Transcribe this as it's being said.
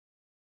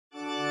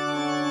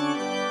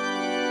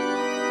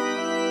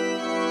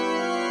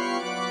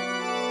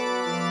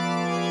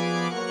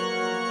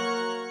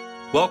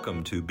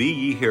Welcome to Be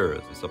Ye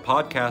Hearers. It's a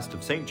podcast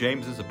of St.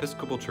 James's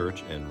Episcopal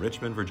Church in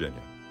Richmond, Virginia.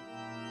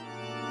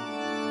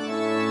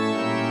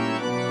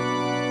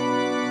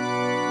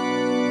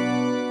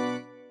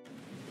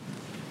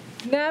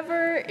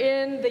 Never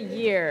in the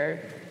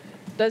year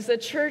does the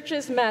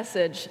church's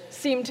message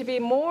seem to be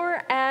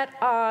more at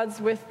odds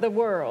with the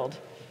world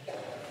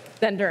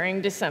than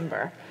during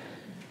December.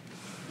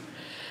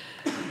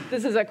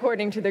 This is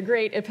according to the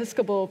great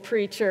Episcopal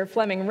preacher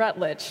Fleming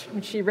Rutledge,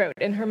 which she wrote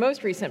in her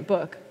most recent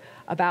book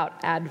about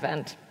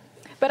Advent.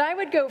 But I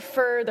would go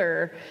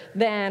further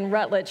than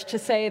Rutledge to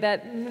say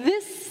that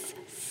this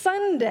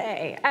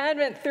Sunday,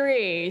 Advent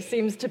 3,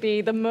 seems to be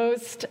the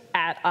most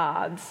at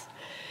odds.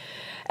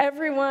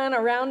 Everyone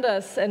around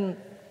us, and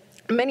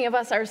many of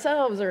us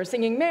ourselves, are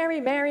singing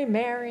Mary, Mary,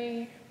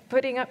 Mary,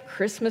 putting up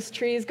Christmas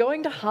trees,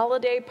 going to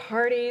holiday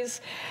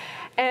parties,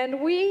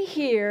 and we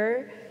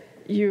hear,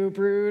 "You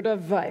brood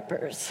of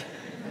vipers."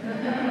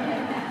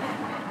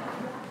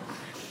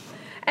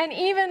 And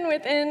even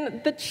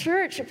within the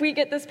church, we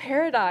get this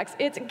paradox.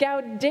 It's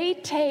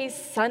Gaudete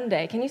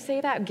Sunday. Can you say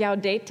that?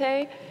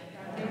 Gaudete?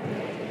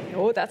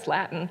 Oh, that's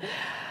Latin.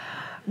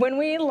 When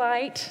we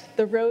light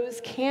the rose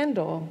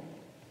candle,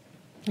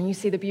 and you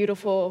see the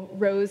beautiful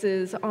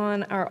roses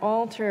on our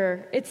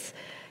altar,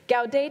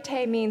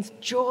 Gaudete means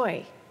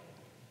joy.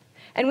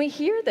 And we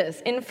hear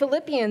this in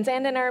Philippians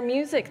and in our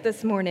music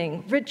this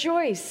morning.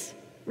 Rejoice.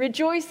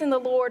 Rejoice in the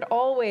Lord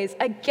always.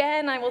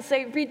 Again, I will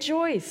say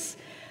rejoice.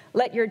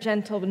 Let your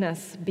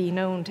gentleness be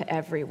known to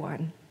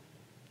everyone.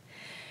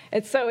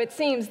 And so it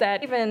seems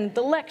that even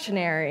the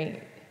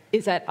lectionary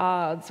is at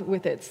odds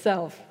with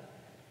itself.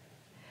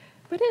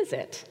 But is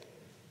it?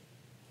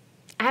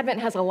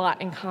 Advent has a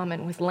lot in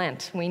common with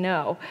Lent, we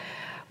know.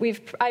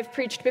 I've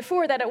preached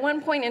before that at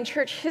one point in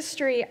church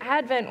history,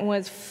 Advent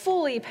was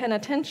fully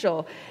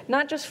penitential,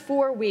 not just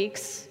 4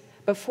 weeks,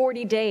 but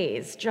 40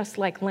 days, just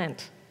like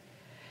Lent.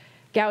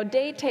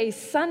 Gaudete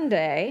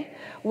Sunday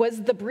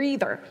was the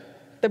breather,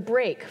 the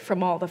break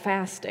from all the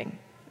fasting.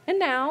 And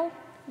now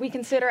we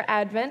consider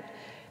Advent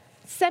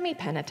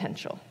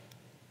semi-penitential.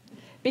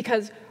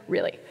 Because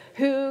really,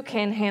 who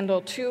can handle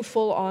 2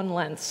 full-on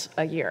Lents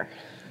a year?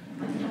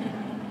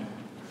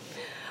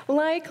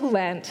 Like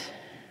Lent,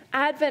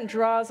 Advent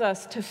draws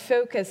us to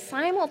focus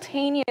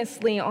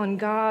simultaneously on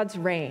God's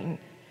reign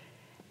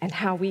and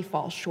how we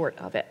fall short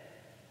of it.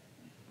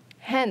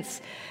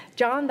 Hence,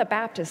 John the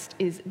Baptist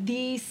is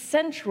the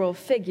central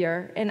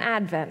figure in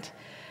Advent,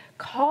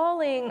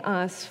 calling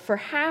us for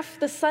half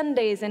the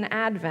Sundays in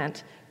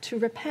Advent to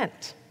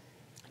repent,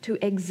 to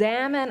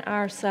examine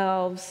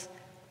ourselves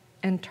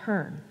and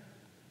turn,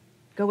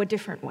 go a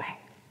different way,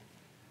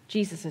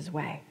 Jesus'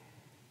 way.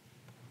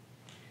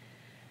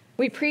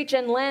 We preach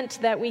in Lent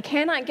that we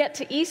cannot get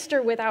to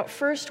Easter without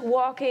first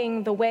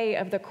walking the way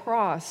of the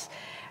cross.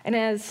 And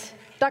as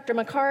Dr.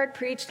 McCard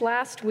preached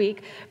last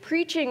week,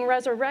 preaching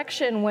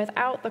resurrection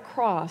without the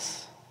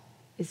cross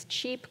is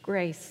cheap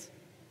grace.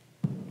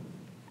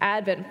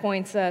 Advent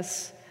points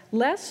us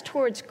less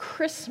towards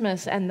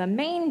Christmas and the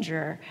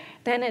manger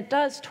than it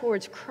does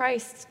towards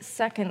Christ's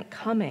second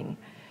coming,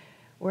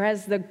 where,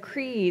 as the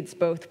creeds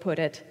both put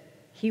it,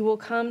 he will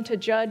come to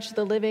judge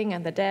the living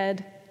and the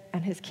dead,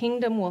 and his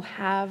kingdom will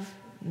have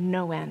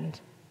no end.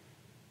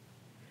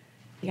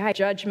 The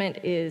judgment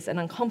is an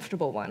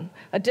uncomfortable one,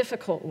 a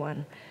difficult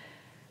one.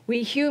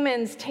 We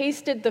humans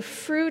tasted the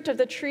fruit of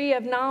the tree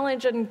of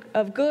knowledge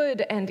of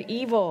good and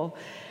evil,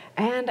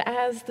 and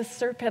as the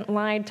serpent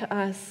lied to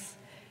us,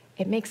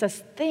 it makes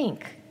us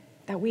think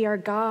that we are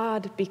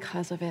God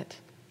because of it.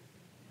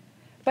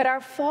 But our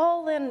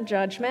fallen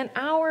judgment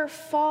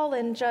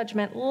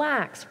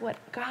lacks what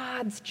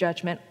God's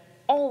judgment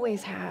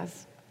always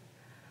has: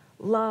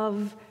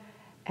 love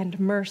and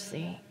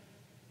mercy.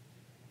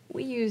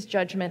 We use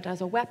judgment as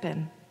a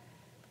weapon.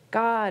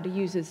 God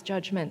uses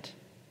judgment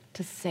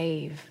to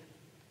save.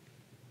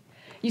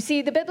 You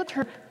see, the biblical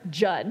term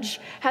judge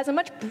has a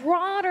much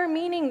broader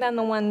meaning than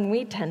the one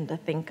we tend to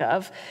think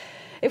of.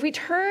 If we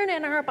turn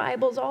in our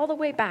Bibles all the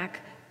way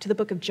back to the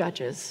book of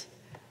Judges,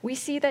 we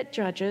see that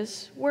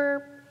judges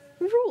were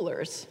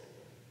rulers.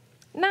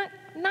 Not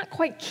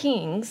quite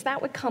kings,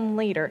 that would come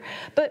later.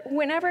 But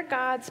whenever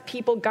God's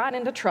people got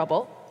into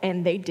trouble,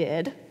 and they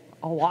did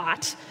a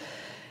lot,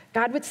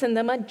 God would send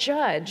them a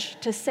judge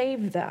to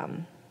save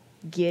them.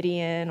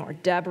 Gideon or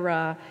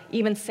Deborah,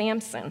 even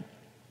Samson.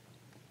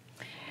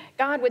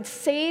 God would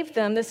save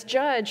them,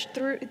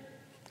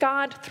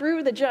 God,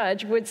 through the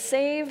judge, would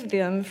save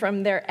them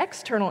from their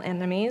external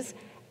enemies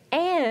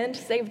and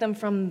save them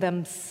from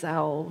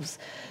themselves,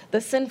 the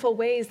sinful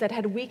ways that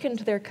had weakened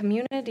their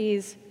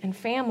communities and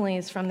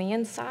families from the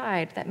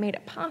inside that made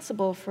it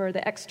possible for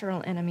the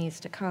external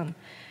enemies to come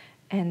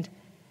and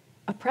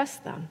oppress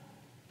them.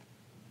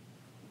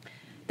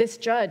 This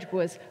judge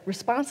was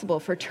responsible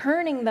for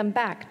turning them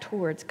back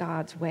towards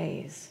God's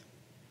ways.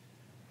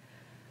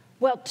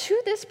 Well,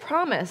 to this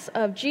promise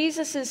of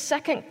Jesus'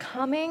 second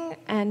coming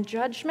and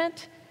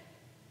judgment,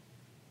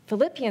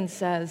 Philippians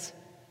says,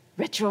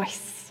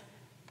 rejoice.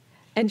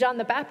 And John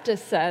the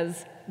Baptist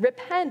says,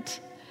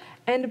 repent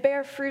and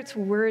bear fruits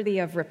worthy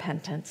of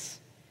repentance.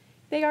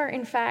 They are,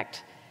 in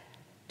fact,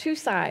 two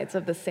sides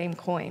of the same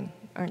coin,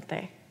 aren't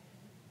they?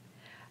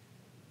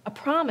 A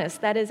promise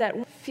that is at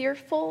once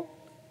fearful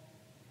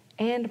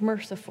and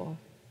merciful.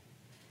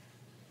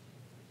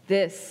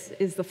 This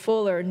is the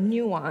fuller,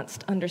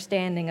 nuanced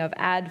understanding of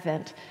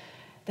Advent,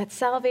 that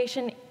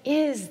salvation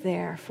is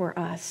there for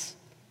us.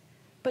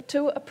 But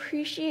to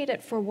appreciate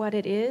it for what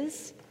it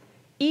is,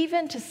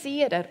 even to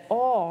see it at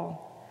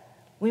all,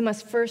 we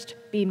must first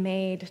be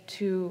made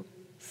to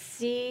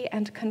see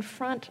and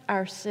confront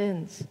our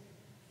sins,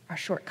 our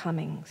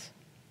shortcomings.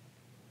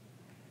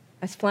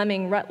 As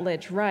Fleming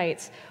Rutledge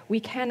writes, we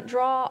can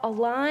draw a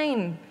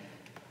line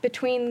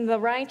between the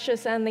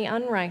righteous and the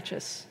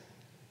unrighteous,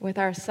 with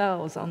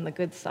ourselves on the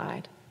good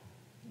side.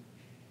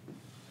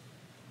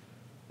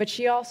 But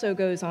she also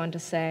goes on to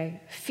say,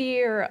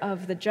 fear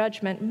of the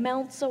judgment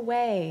melts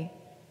away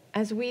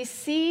as we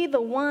see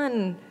the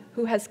one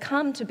who has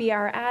come to be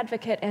our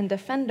advocate and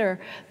defender,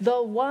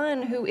 the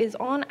one who is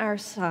on our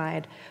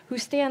side, who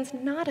stands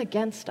not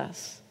against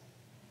us,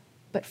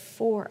 but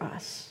for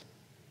us.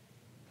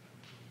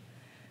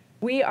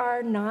 We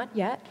are not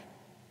yet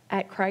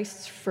at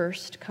Christ's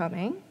first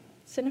coming,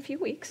 it's in a few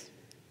weeks,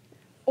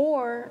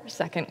 or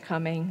second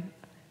coming,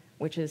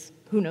 which is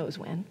who knows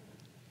when.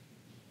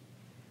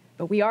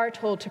 But we are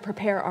told to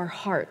prepare our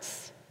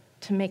hearts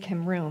to make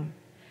him room.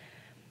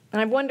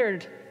 And I've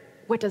wondered,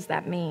 what does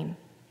that mean?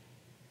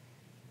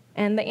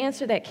 And the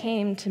answer that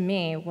came to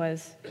me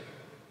was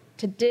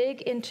to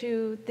dig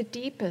into the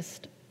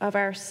deepest of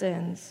our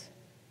sins,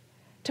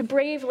 to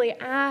bravely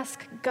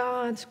ask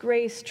God's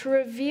grace to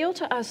reveal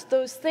to us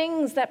those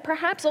things that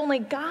perhaps only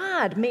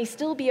God may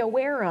still be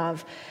aware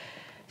of,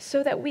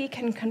 so that we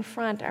can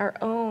confront our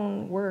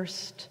own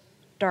worst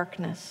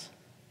darkness.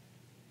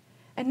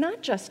 And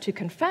not just to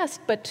confess,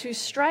 but to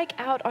strike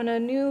out on a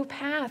new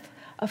path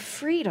of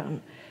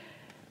freedom,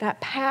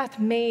 that path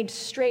made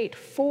straight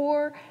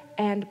for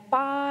and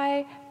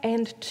by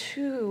and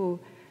to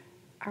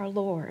our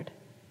Lord.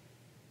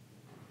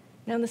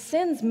 Now, the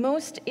sins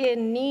most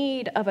in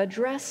need of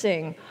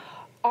addressing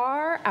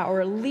are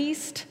our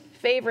least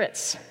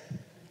favorites.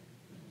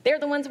 They're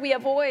the ones we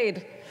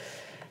avoid,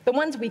 the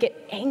ones we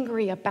get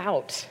angry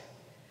about,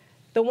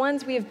 the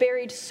ones we have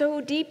buried so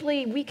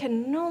deeply we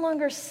can no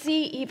longer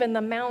see even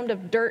the mound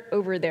of dirt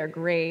over their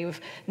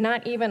grave,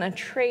 not even a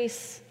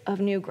trace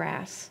of new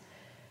grass.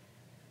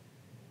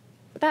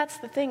 But that's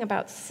the thing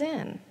about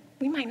sin.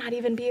 We might not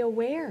even be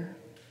aware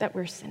that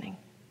we're sinning.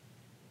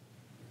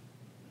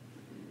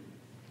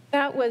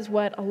 That was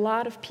what a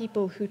lot of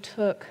people who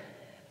took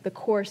the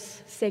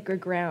course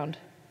Sacred Ground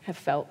have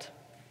felt.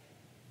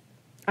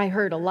 I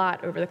heard a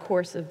lot over the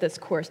course of this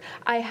course.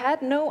 I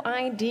had no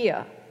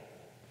idea,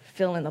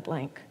 fill in the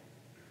blank.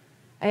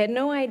 I had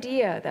no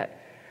idea that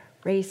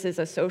race is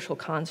a social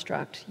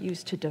construct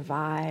used to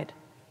divide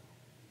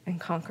and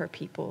conquer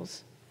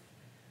peoples.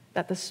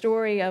 That the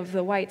story of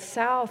the white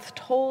South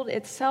told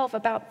itself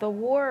about the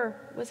war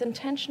was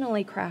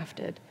intentionally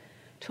crafted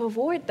to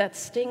avoid that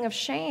sting of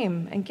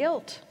shame and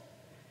guilt.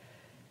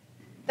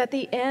 That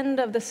the end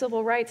of the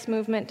civil rights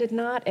movement did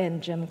not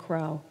end Jim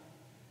Crow,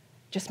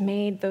 just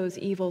made those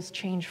evils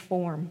change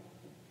form.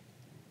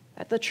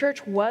 That the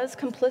church was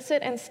complicit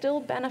and still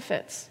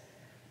benefits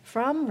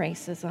from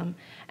racism,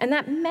 and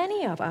that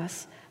many of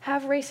us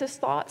have racist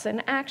thoughts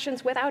and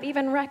actions without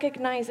even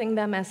recognizing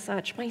them as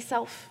such,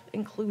 myself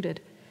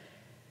included,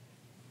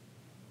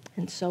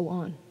 and so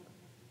on.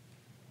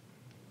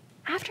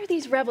 After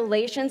these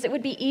revelations, it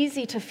would be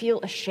easy to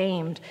feel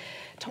ashamed,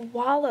 to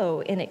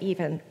wallow in it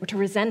even, or to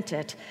resent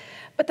it.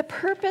 But the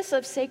purpose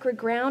of Sacred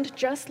Ground,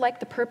 just like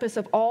the purpose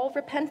of all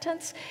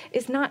repentance,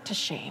 is not to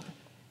shame.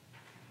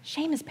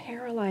 Shame is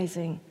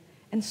paralyzing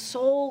and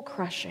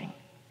soul-crushing.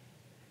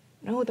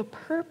 No, the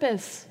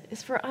purpose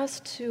is for us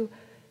to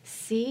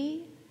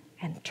see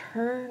and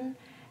turn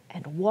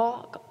and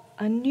walk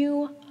a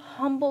new,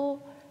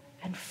 humble,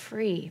 and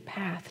free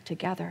path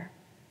together.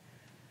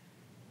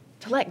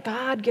 To let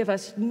God give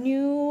us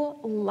new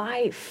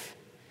life.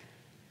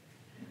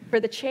 For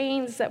the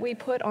chains that we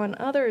put on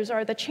others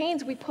are the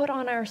chains we put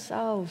on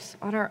ourselves,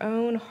 on our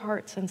own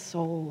hearts and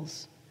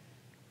souls.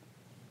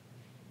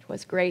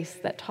 'Twas grace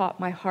that taught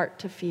my heart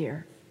to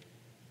fear,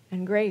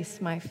 and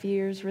grace my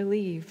fears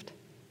relieved.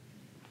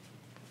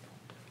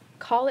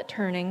 Call it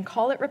turning,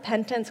 call it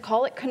repentance,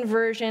 call it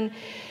conversion.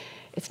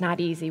 It's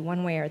not easy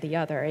one way or the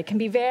other. It can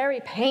be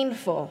very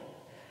painful,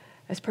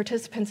 as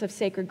participants of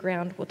Sacred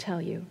Ground will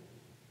tell you.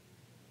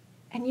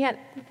 And yet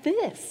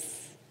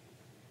this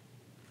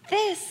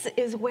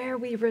is where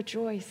we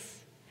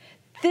rejoice.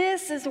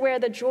 This is where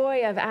the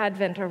joy of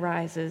Advent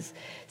arises,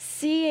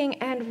 seeing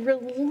and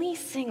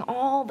releasing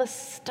all the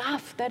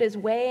stuff that is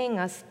weighing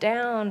us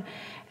down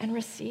and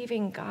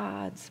receiving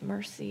God's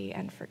mercy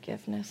and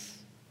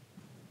forgiveness.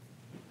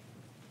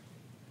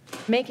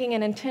 Making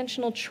an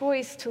intentional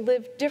choice to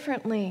live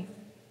differently,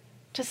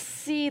 to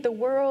see the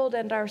world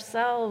and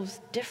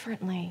ourselves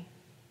differently.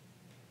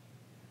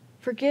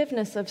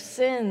 Forgiveness of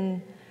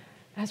sin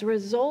as a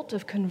result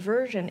of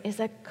conversion is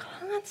a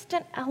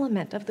constant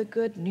element of the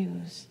good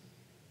news.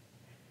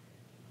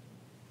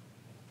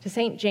 To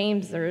St.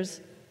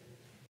 Jamesers,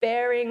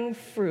 bearing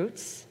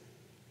fruits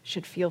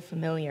should feel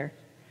familiar.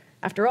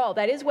 After all,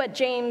 that is what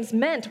James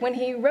meant when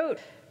he wrote,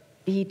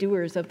 "Be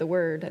doers of the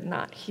word and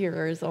not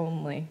hearers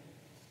only."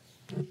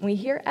 We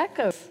hear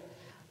echoes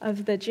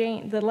of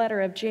the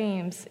letter of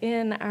James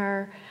in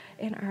our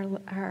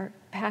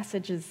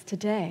passages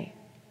today.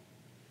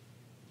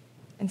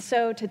 And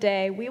so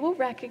today we will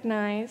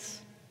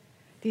recognize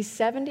these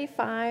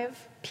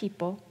 75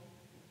 people,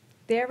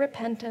 their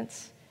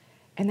repentance,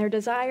 and their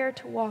desire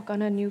to walk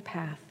on a new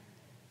path,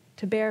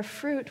 to bear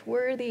fruit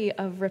worthy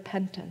of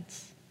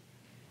repentance.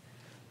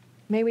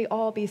 May we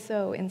all be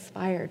so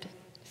inspired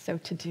so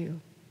to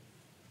do.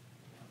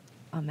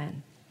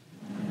 Amen.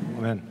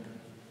 Amen.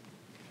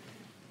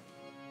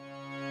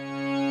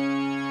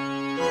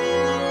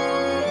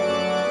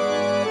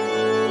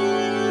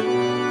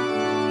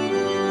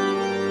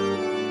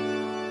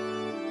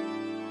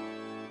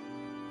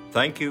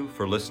 Thank you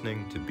for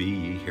listening to Be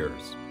Ye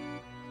Hearers.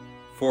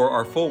 For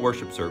our full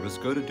worship service,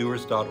 go to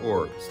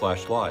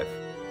doers.org/live.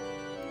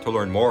 To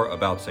learn more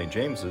about St.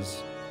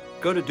 James's,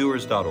 go to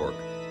doers.org.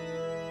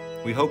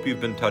 We hope you've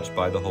been touched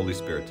by the Holy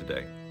Spirit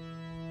today.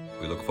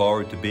 We look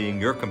forward to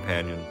being your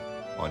companion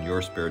on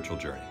your spiritual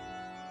journey.